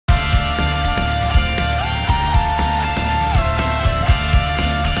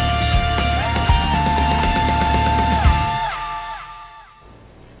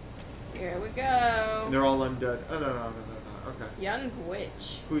dead. Oh, no. Okay. Young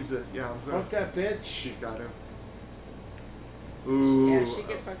witch. Who's this? Yeah, I'm Fuck that bitch. She's got him. Ooh. Yeah, she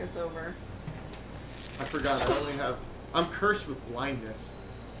could fuck us over. I forgot. I only have... I'm cursed with blindness.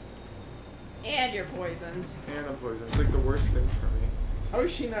 And you're poisoned. And I'm poisoned. It's like the worst thing for me. How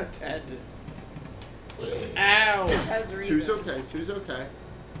is she not dead? Ow! Has reasons. Two's okay.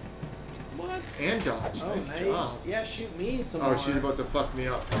 What? And dodge. Oh, nice nice. job. Yeah, shoot me some Oh, more. she's about to fuck me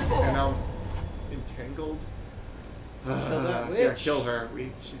up. And I'm entangled. Kill that witch. Yeah, kill her.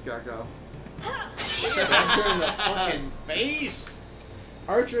 She's gotta go. Smack her in the fucking face!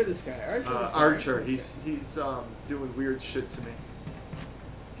 Archer, this guy. Archer. He's doing weird shit to me.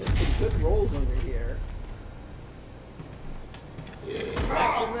 Get some good rolls over here.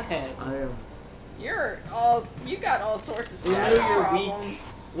 Smacked in the head. I am. You got all sorts of We know status you're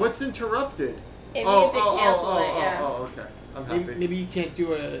problems. What's interrupted? It means it canceled it, yeah. Oh, okay. I'm happy. Maybe you can't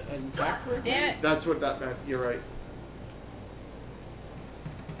do an attack for it? Damn it. That's what that meant. You're right.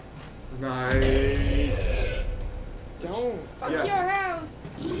 Nice. Don't. Fuck Yes. your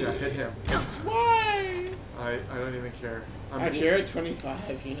house. Yeah, hit him. Why? I don't even care. Actually, you're at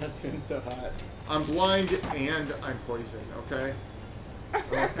 25. You're not doing so hot. I'm blind and I'm poisoned, okay? I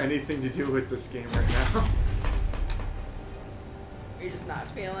don't have anything to do with this game right now. You're just not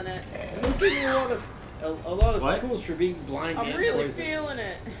feeling it. I'm giving you a lot of What? tools for being blind I'm and really poisoned. feeling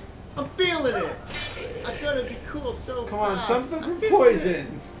it. I'm feeling it! I'm gonna be cool so Come on, fast. something I'm for feeling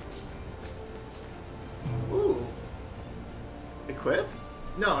poison. it. Ooh. Equip?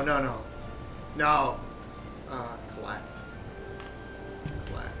 No. Collapse.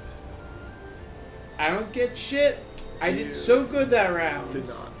 I don't get shit. I You did so good that round. Did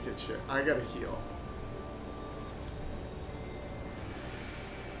not get shit. I gotta heal.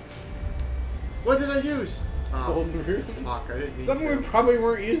 What did I use? Oh, Golden Root. fuck, I didn't need Something to. we probably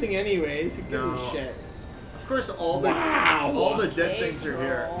weren't using anyways. Who gives No. a shit? Of course, all the dead things are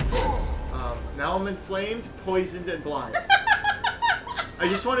here. Now I'm inflamed, poisoned, and blind. I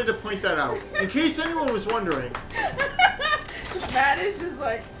just wanted to point that out. In case anyone was wondering. Matt is just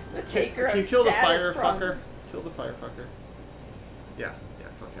like the taker of Can you kill the status firefucker? problems. Kill the firefucker. Yeah,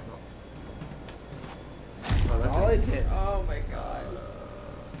 fuck him up. That's all I did. Oh my god.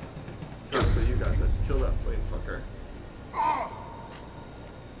 Tabitha, you got this. Kill that flame fucker.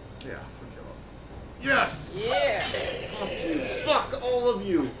 Yeah, fuck him up. Yes! Yeah. Fuck you. Fuck all of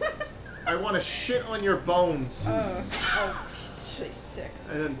you. I want to shit on your bones. Actually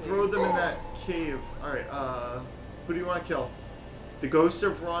 6. And then throw them in that cave. Alright, who do you want to kill? The ghost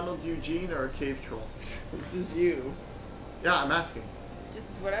of Ronald Eugene or a cave troll? This is you. Yeah, I'm asking. Just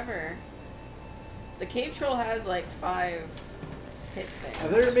whatever. The cave troll has like 5 hit things. I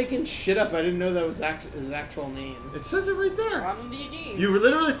thought you were making shit up. I didn't know that was his actual name. It says it right there. Ronald Eugene. You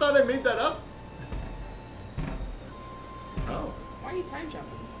literally thought I made that up? Oh. Why are you time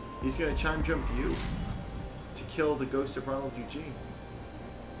jumping? He's gonna chime jump you to kill the ghost of Ronald Eugene.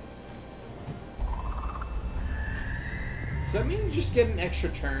 Does that mean you just get an extra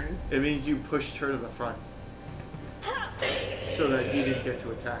turn? It means you pushed her to the front. So that he didn't get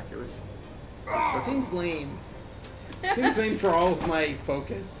to attack. It was It seems lame. Seems lame for all of my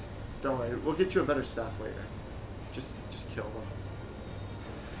focus. Don't worry, we'll get you a better staff later. Just kill them.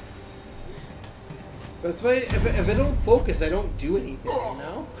 That's why if I don't focus, I don't do anything, you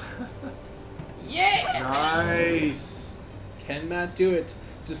know? Yeah! Nice! Cannot do it.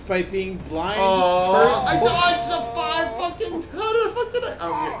 Despite being blind, Oh, I hurt, dodged a 5 fucking... How the fuck did I...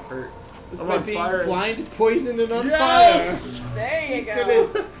 I'm getting hurt. I'm despite on being fire. blind, poisoned, and on Yes! There you go. fire.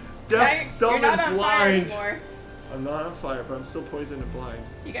 Did it. Deaf, dumb, You're not and on fire blind. anymore. I'm not on fire, but I'm still poisoned and blind.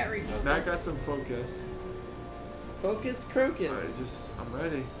 You got refocused. Matt got some focus. Focus, crocus. I'm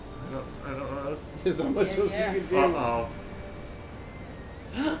ready. I don't know what else. There's not much else Yeah. you can do. Uh-oh.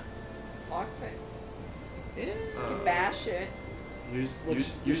 Lockpicks. Yeah. You can bash it. Use Which-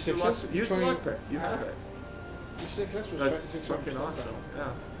 use your use the success- luck. Use the 20 luck pick. You have it. Your success was That's 600%. fucking awesome.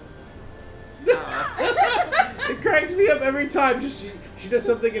 Yeah. It cracks me up every time. Just she does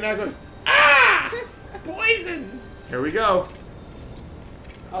something and I goes, ah, poison. Here we go.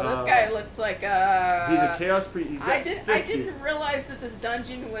 Oh, this guy looks like He's a chaos priest. He's I at 50. didn't realize that this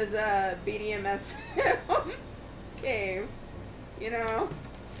dungeon was a BDMS cave. You know,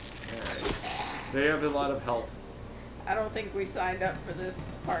 Alright. They have a lot of health. I don't think we signed up for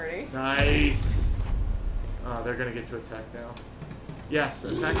this party. Nice. Oh, they're gonna get to attack now. Yes,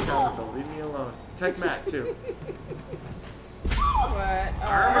 attack Tabitha. Leave me alone. Attack Matt too. What?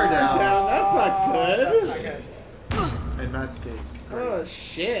 Armor down. That's not good. That's not good. And Matt stays. Great. Oh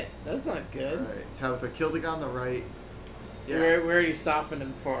shit, that's not good. Alright, Tabitha, kill the guy on the right. We Yeah. already softened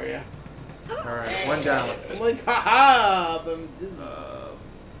him for you. Alright, one down. I'm like, haha, I'm dizzy.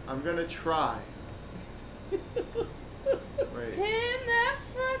 I'm gonna try. Wait. Pin that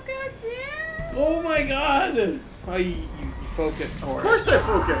fucker down. Oh my god! Oh, you focused for Of it. course I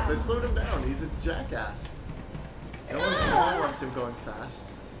focused. I slowed him down. He's a jackass. No one wants him going fast.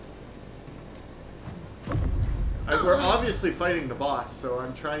 We're obviously fighting the boss, so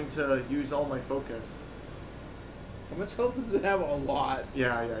I'm trying to use all my focus. How much health does it have? A lot.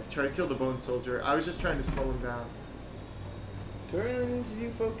 Yeah. Try to kill the bone soldier. I was just trying to slow him down. Do I really need to do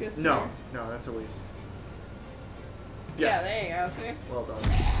focus? No, here? no, that's a waste. Yeah, there you go. See? Well done.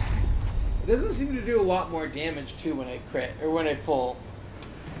 It doesn't seem to do a lot more damage too when I crit or when I full.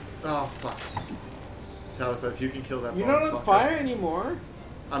 Oh fuck. Talitha, if you can kill that You're bone not on fucker. fire anymore.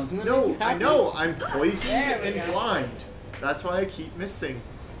 Doesn't that make No, you I happy? know. I'm poisoned There we and go. blind. That's why I keep missing.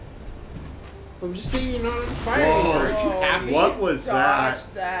 I'm just saying you're not on fire Whoa. anymore. Aren't you happy? What was that?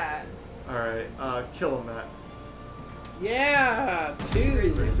 Dodged that. Alright, kill him, Matt. Yeah, two.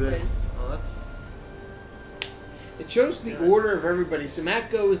 Resist. Oh, that's... It shows the order of everybody. So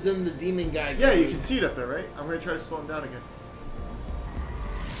Matt goes, then the demon guy goes. Yeah, you can see it up there, right? I'm gonna try to slow him down again.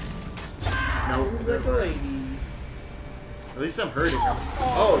 Nope. Seems like a lady. At least I'm hurting him.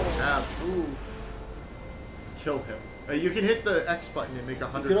 Oh, tab. Oof. Kill him. You can hit the X button and make You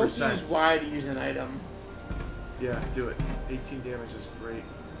could also 100%. use Y to use an item. Yeah, do it. 18 damage is great.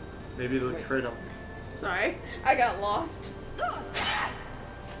 Maybe it'll crit him. Sorry, I got lost.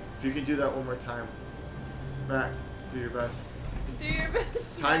 If you can do that one more time. Matt, do your best. Do your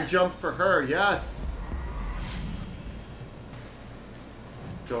best. Time jump for her, yes!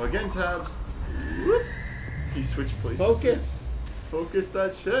 Go again, Tabs. Whoop. He switched places. Focus. Focus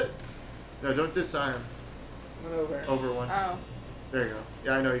that shit. No, don't disarm. Went over. Over one. Oh. There you go.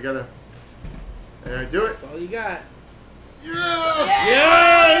 Yeah, I know, you gotta... Yeah, do it. That's all you got. Yes!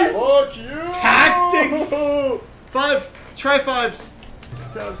 Yes! Fuck you! Tactics! Five! Try fives!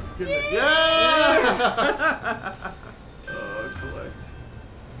 Tabs, give it. Yeah! Oh, collect.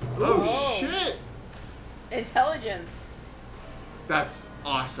 Oh, Whoa. shit! Intelligence. That's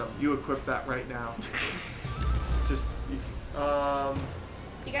awesome. You equip that right now. Just, You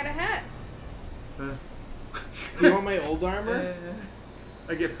got a hat. Do you want my old armor?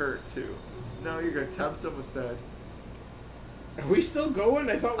 I get hurt too. No, you're good. Tab's almost dead. Are we still going?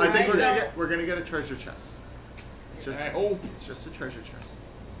 I thought we I think I don't- we're gonna get a treasure chest. It's just I hope. it's just a treasure chest.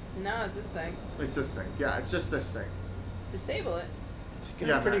 No, it's this thing. It's this thing. Yeah, it's just this thing. Disable it. Got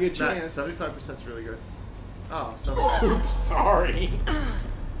Yeah, a pretty good chance. 75% is really good. Oh, so Oops, sorry.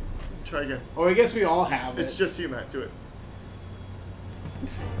 try again. Oh, I guess we all have it. It's just you, Matt. Do it.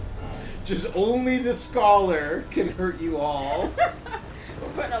 Just only the scholar can hurt you all. We're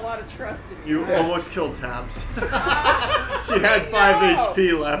putting a lot of trust in you. You almost killed Tabs. She had 5 No.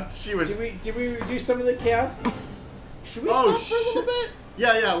 HP left. She was. Did we do some of the chaos? Should we Oh, stop for a little shit. bit?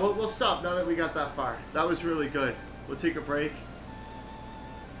 Yeah. We'll stop now that we got that far. That was really good. We'll take a break.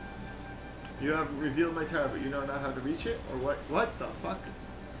 You have revealed my tower, but you know not how to reach it, or what? What the fuck?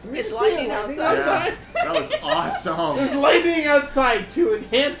 It's lightning outside. Yeah, that was awesome. There's lightning outside to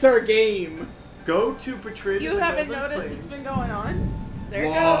enhance our game. Go to Portrait. You haven't noticed it's been going on? There it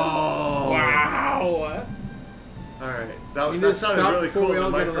goes. Whoa. Wow. Alright, We that need to sounded stop really before cool. we The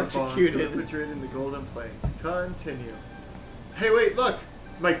all get microphone. electrocuted. Go to Portrait in the Golden Plains. Continue. Hey, wait, look.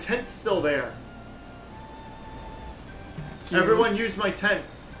 My tent's still there. Everyone use my tent.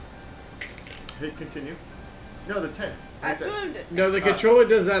 Hit continue. No, the tent. Right That's there. what I'm doing. No, the controller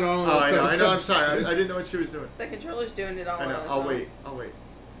does that all. Oh, I know. I'm sorry. I didn't know what she was doing. The controller's doing it all I know. on its I'll own. wait.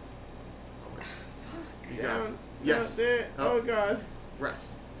 Fuck. You got it. Down. Yes. Down there. Oh. Oh god.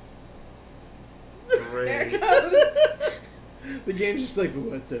 Rest. There Great. it goes. The game's just like,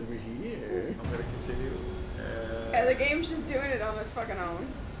 what's over here? I'm gonna continue. And the game's just doing it on its fucking own.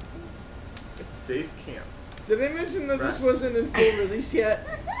 Safe camp. Did I mention that Rest. this wasn't in full release yet?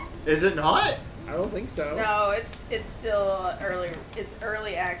 Is it not? I don't think so. No, it's still early. It's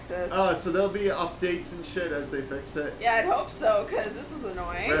early access. Oh, so there'll be updates and shit as they fix it. Yeah, I'd hope so, because this is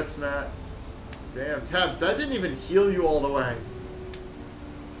annoying. Rest, Matt. Damn, Tabs, that didn't even heal you all the way.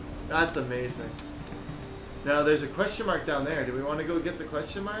 That's amazing. Now, there's a question mark down there. Do we want to go get the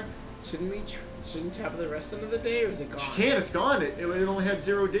question mark? Shouldn't tap the rest of the day, or is it gone? You can't, it's gone. It only had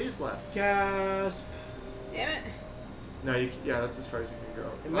 0 days left. Gasp. Damn it. No, yeah, that's as far as you can go.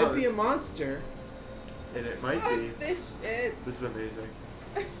 It Wow, might be a this- monster. And it might Fuck be. this shit. This is amazing.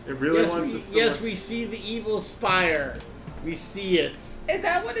 It really wants us to Yes, we see the evil spire. We see it. Is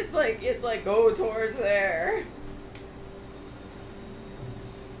that what it's like? It's like, go towards there.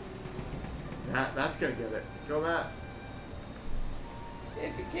 Matt's gonna get it. Go, Matt.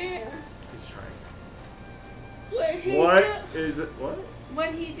 If you can. He's trying. What Is it? What?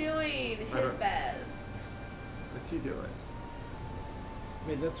 What he doing? I His don't- best. What's he doing?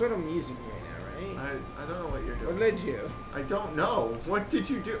 Wait, that's what I'm using right now, right? I don't know what you're What doing. did I do? I don't know. What did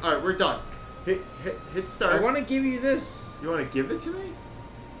you do? All right, we're done. Hit start. I want to give you this. You want to give it to me?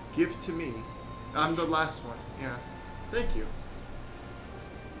 Give to me. I'm the last one. Yeah. Thank you.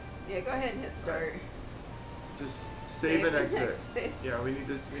 Yeah, go ahead and hit start. Just save and exit. exit. Yeah, we need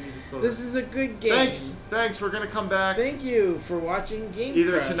to slow This down. is a good game. Thanks. We're gonna come back Thank you for watching Game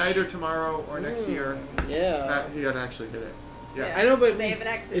either Crush. tonight or tomorrow or next year. Yeah. You gotta actually hit it. Yeah. I know, but Save and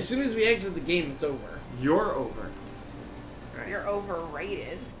exit. as soon as we exit the game, it's over. You're over. You're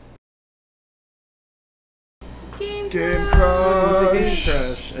overrated. Game Game Crush. Welcome to Game Crush.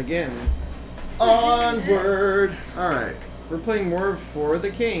 Crush again. Onward. All right. We're playing more For the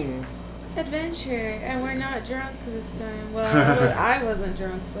King. Adventure, and we're not drunk this time. Well, I wasn't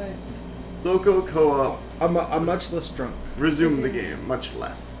drunk, but Local co-op. I'm much less drunk. Resume the game. Much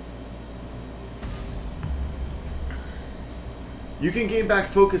less. You can gain back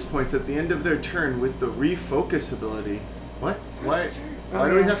focus points at the end of their turn with the refocus ability. What? Why? Why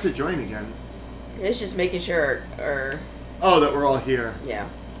do we have to join again? it's just making sure. Or Oh, that we're all here. yeah,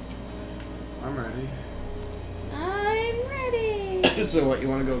 I'm ready. I'm ready. So what? You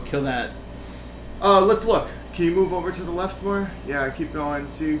want to go kill that? Let's look. Can you move over to the left more? Yeah, keep going.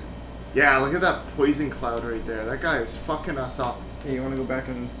 See? Yeah, look at that poison cloud right there. That guy is fucking us up. Yeah, you want to go back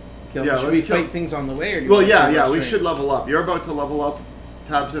and kill? Yeah, Should let's we kill- fight things on the way, or do you Well, want to yeah, save yeah, our we strength? should level up. You're about to level up.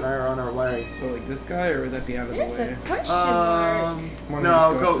 Tabs and I are on our way. So like this guy, or would that be out of There's the a way? question mark. Wanna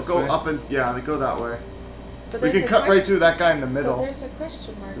No, just go this go way? up and yeah, go that way. But We there's can a cut right question- through that guy in the But middle. there's a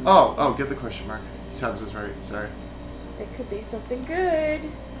question mark. Oh, get the question mark. Tabs is right. Sorry. It could be something good.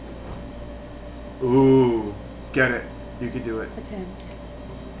 Ooh, get it. You can do it. Attempt.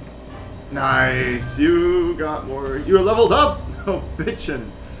 Nice. You got more. You were leveled up. Oh, bitchin'.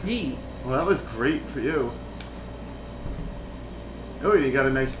 Yee. Well, that was great for you. Oh, you got a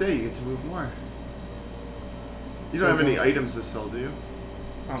nice day. You get to move more. You don't So have any go- items to sell, do you?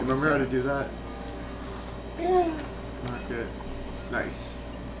 Oh, Do you remember how to do that? Yeah. Not good. Nice.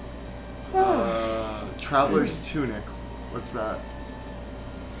 Oh. Traveler's Tunic. What's that?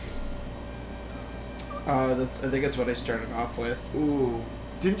 I think that's what I started off with. Ooh.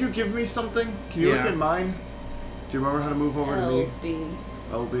 Didn't you give me something? Can you look Yeah. at mine? Do you remember how to move over to me? LB.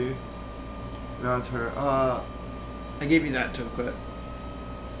 LB. No, it's her. I gave you that to equip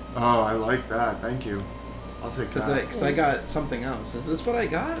Oh, I like that. Thank you. I'll take because that. I got something else. Is this what I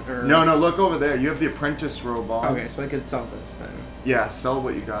got? Or No, look over there. You have the apprentice robe on. Okay, so I could sell this then Yeah, sell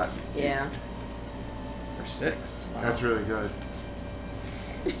what you got. Yeah. for 6. Wow. That's really good.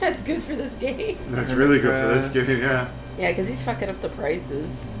 That's good for this game. That's really good for this game, yeah. Yeah, because he's fucking up the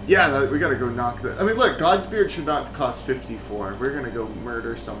prices. Yeah, we gotta go knock that. I mean, look, Godsbeard should not cost 54. We're gonna go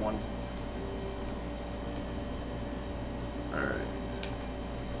murder someone. Alright.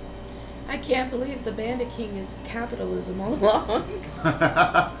 I can't believe the Bandit King is capitalism all along.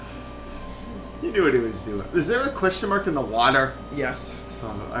 You knew what he was doing. Is there a question mark in the water? Yes.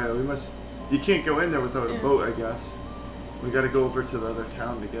 So, we must... You can't go in there without a Yeah. boat, I guess. We gotta go over to the other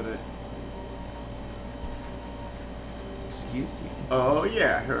town to get it. Excuse you. Oh,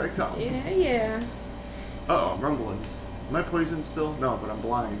 yeah, here I come. Yeah, yeah. Uh-oh, rumblings. Am I poisoned still? No, but I'm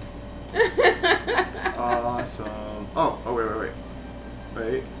blind. Awesome. Oh,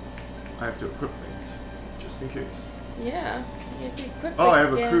 wait. I have to equip things, just in case. Yeah. You have to equip Oh, I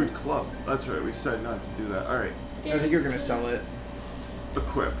have a again. crude club. That's right, we decided not to do that. Alright, I think you're gonna sell it.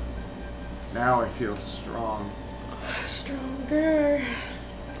 equip. Now I feel strong. Stronger.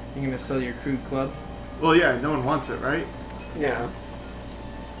 You're gonna sell your crude club. Well, yeah, no one wants it, right? No.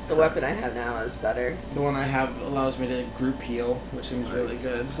 The weapon I have now is better. The one I have allows me to group heal, which seems really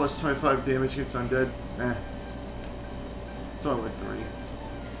good. Plus 25 damage against undead. Eh. It's only like 3.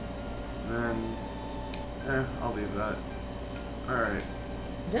 And then, I'll leave that. Alright.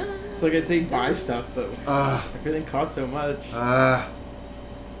 Done. It's like I'd say buy stuff, but Ugh. everything costs so much.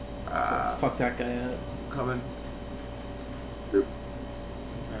 Fuck that guy up. Coming. Boop.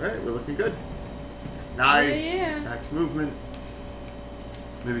 Alright, we're looking good. Nice. Yeah. Max movement.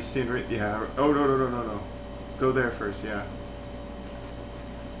 Maybe stand right. Yeah. Oh, no. Go there first, yeah.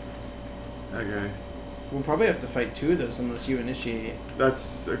 Okay. We'll probably have to fight 2 of those unless you initiate.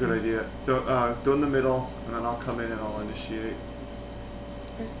 That's a good idea. Don't, go in the middle, and then I'll come in and I'll initiate.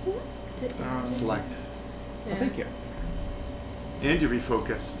 Press it to Select. Oh, thank you. And you're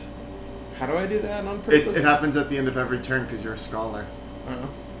refocused. How do I do that on purpose? It happens at the end of every turn because you're a scholar. Oh.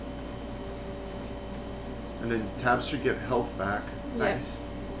 And then tabs should get health back. Yeah. Nice.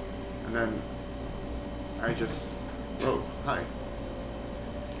 And then I just... Oh, hi.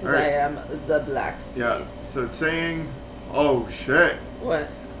 Because Alright. I am the blacksmith. Yeah, so it's saying... Oh, shit. What?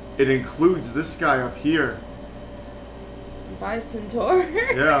 It includes this guy up here. Bison-tor?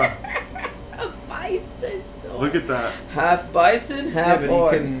 Yeah. A bison-tor. Look at that. Half bison, half but he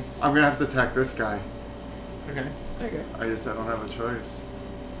horse. I'm gonna have to attack this guy. Okay. Okay. I don't have a choice.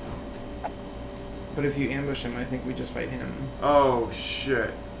 But if you ambush him, I think we just fight him. Oh,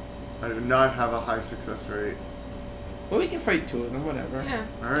 shit. I do not have a high success rate. Well, we can fight two of them, whatever. Yeah.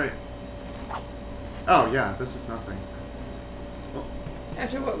 Alright. Oh, yeah, this is nothing.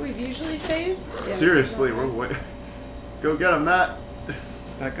 After what we've usually faced? Yeah, Seriously, this is we're nothing. way... Go get him, Matt.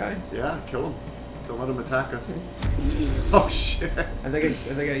 That guy? Yeah, kill him. Don't let him attack us. Oh, shit. I think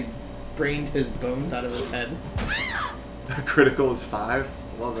I brained his bones out of his head. Critical is 5.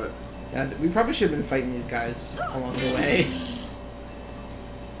 Love it. Yeah, we probably should have been fighting these guys along the way.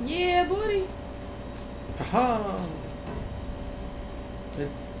 Yeah, buddy. Haha.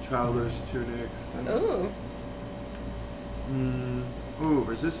 Traveler's Tunic. Ooh. Ooh,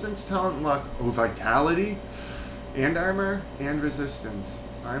 resistance, talent, luck. Oh, vitality, and armor, and resistance.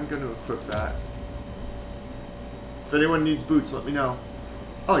 I'm going to equip that. If anyone needs boots, let me know.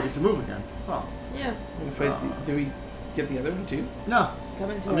 Oh, I get to move again. Oh. Yeah. We'll fight do we get the other one too? No.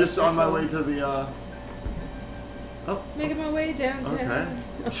 Coming to I'm our just on my circle. way to the, Oh. Making my way downtown.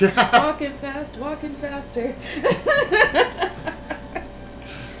 Okay. Yeah. Walking fast, walking faster.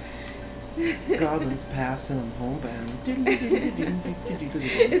 Goblins passing them homebound.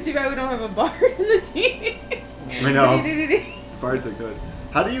 It's too bad we don't have a bar in the team. I know. Bards are good.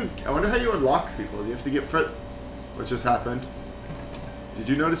 How do you... I wonder how you unlock people. Do you have to get... What just happened? Did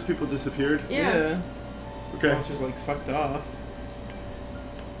you notice people disappeared? Yeah. Okay. Monster's like fucked off.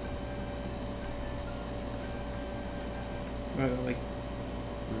 Like,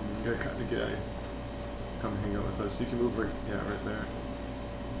 You gotta kind of get... Come hang out with us. You can move right... Yeah, right there.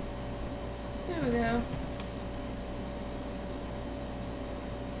 There we go.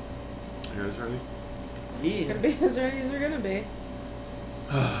 You guys ready? yeah. Gonna be as ready as we're gonna be.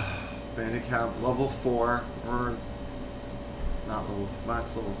 Bandit camp, level 4. Or... Not level...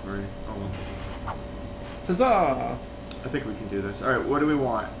 That's level 3. Oh well. Huzzah! I think we can do this. Alright, what do we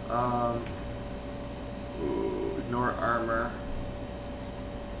want? Ooh, ignore armor.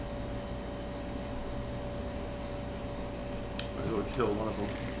 Might as well kill one of them.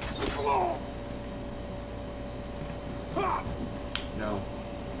 No.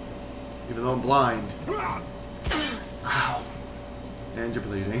 Even though I'm blind. Ow. And you're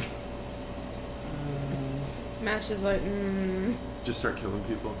bleeding. Match is like, Just start killing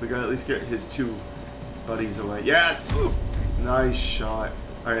people. We gotta at least get his 2 buddies away. Yes! Nice shot.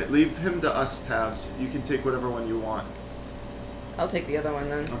 Alright, leave him to us, Tabs. You can take whatever one you want. I'll take the other one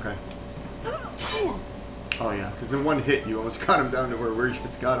then. Okay. Oh yeah, because in one hit you almost got him down to where we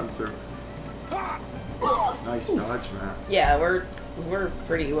just got him through. Nice dodge, Matt. Yeah, we're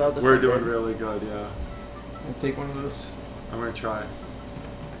pretty well defended. We're doing really good, yeah. I'll take one of those. I'm gonna try.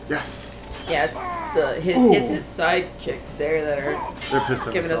 Yes! Yeah, it's his sidekicks there that are They're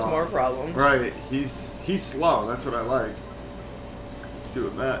pissing giving us off. more problems. Right, he's slow, that's what I like. Do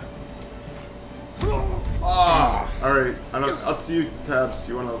it, Matt. Ah! Alright, up to you, Tabs.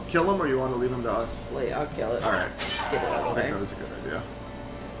 You wanna kill him or you wanna leave him to us? Wait, I'll kill it. Alright. Just get it out I of the think way. that was a good idea.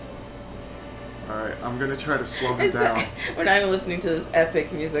 Alright, I'm gonna try to slow him Is down. that, we're not even listening to this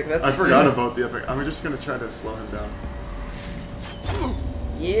epic music. That's I forgot about the epic. I'm just gonna try to slow him down.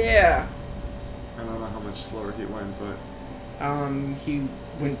 Yeah. I don't know how much slower he went, but... He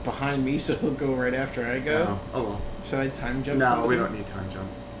went behind me, so he'll go right after I go. No. Oh well. Should I time jump? No, somebody? we don't need time jump.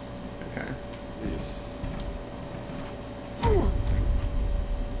 Okay. Jeez.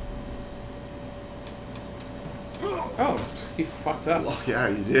 Oh, he fucked up. Oh, yeah,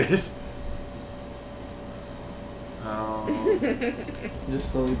 you did.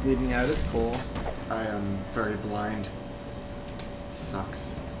 Just slowly bleeding out. It's cool. I am very blind.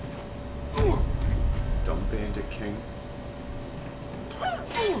 Sucks. Dumb bandit king.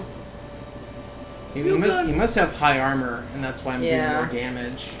 He must have high armor, and that's why I'm doing Yeah. more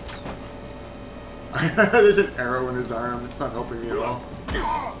damage. There's an arrow in his arm. It's not helping me at all.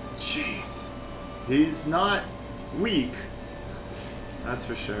 Jeez. He's not weak. That's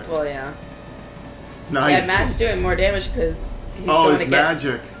for sure. Well, yeah. Nice. Yeah, Matt's doing more damage because he's Oh, going it's to get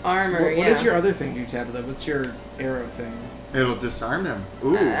magic. armor. What yeah. does your other thing do, Tabitha? What's your arrow thing? It'll disarm him.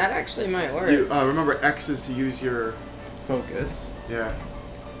 Ooh. That actually might work. You, remember X is to use your... Focus. Yeah.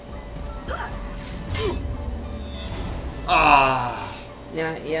 Ah.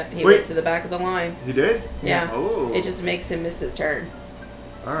 Yeah, he Wait. went to the back of the line. He did? Yeah. Oh. It just makes him miss his turn.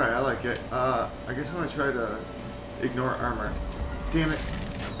 Alright, I like it. I guess I'm gonna try to ignore armor. Damn it.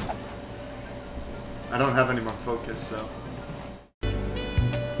 I don't have any more focus, so.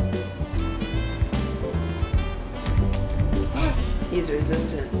 What? He's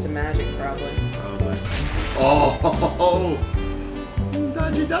resistant to magic, probably. Probably. Oh!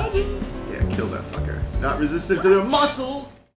 Dodgy, dodgy! Yeah, kill that fucker. Not resistant to their muscles!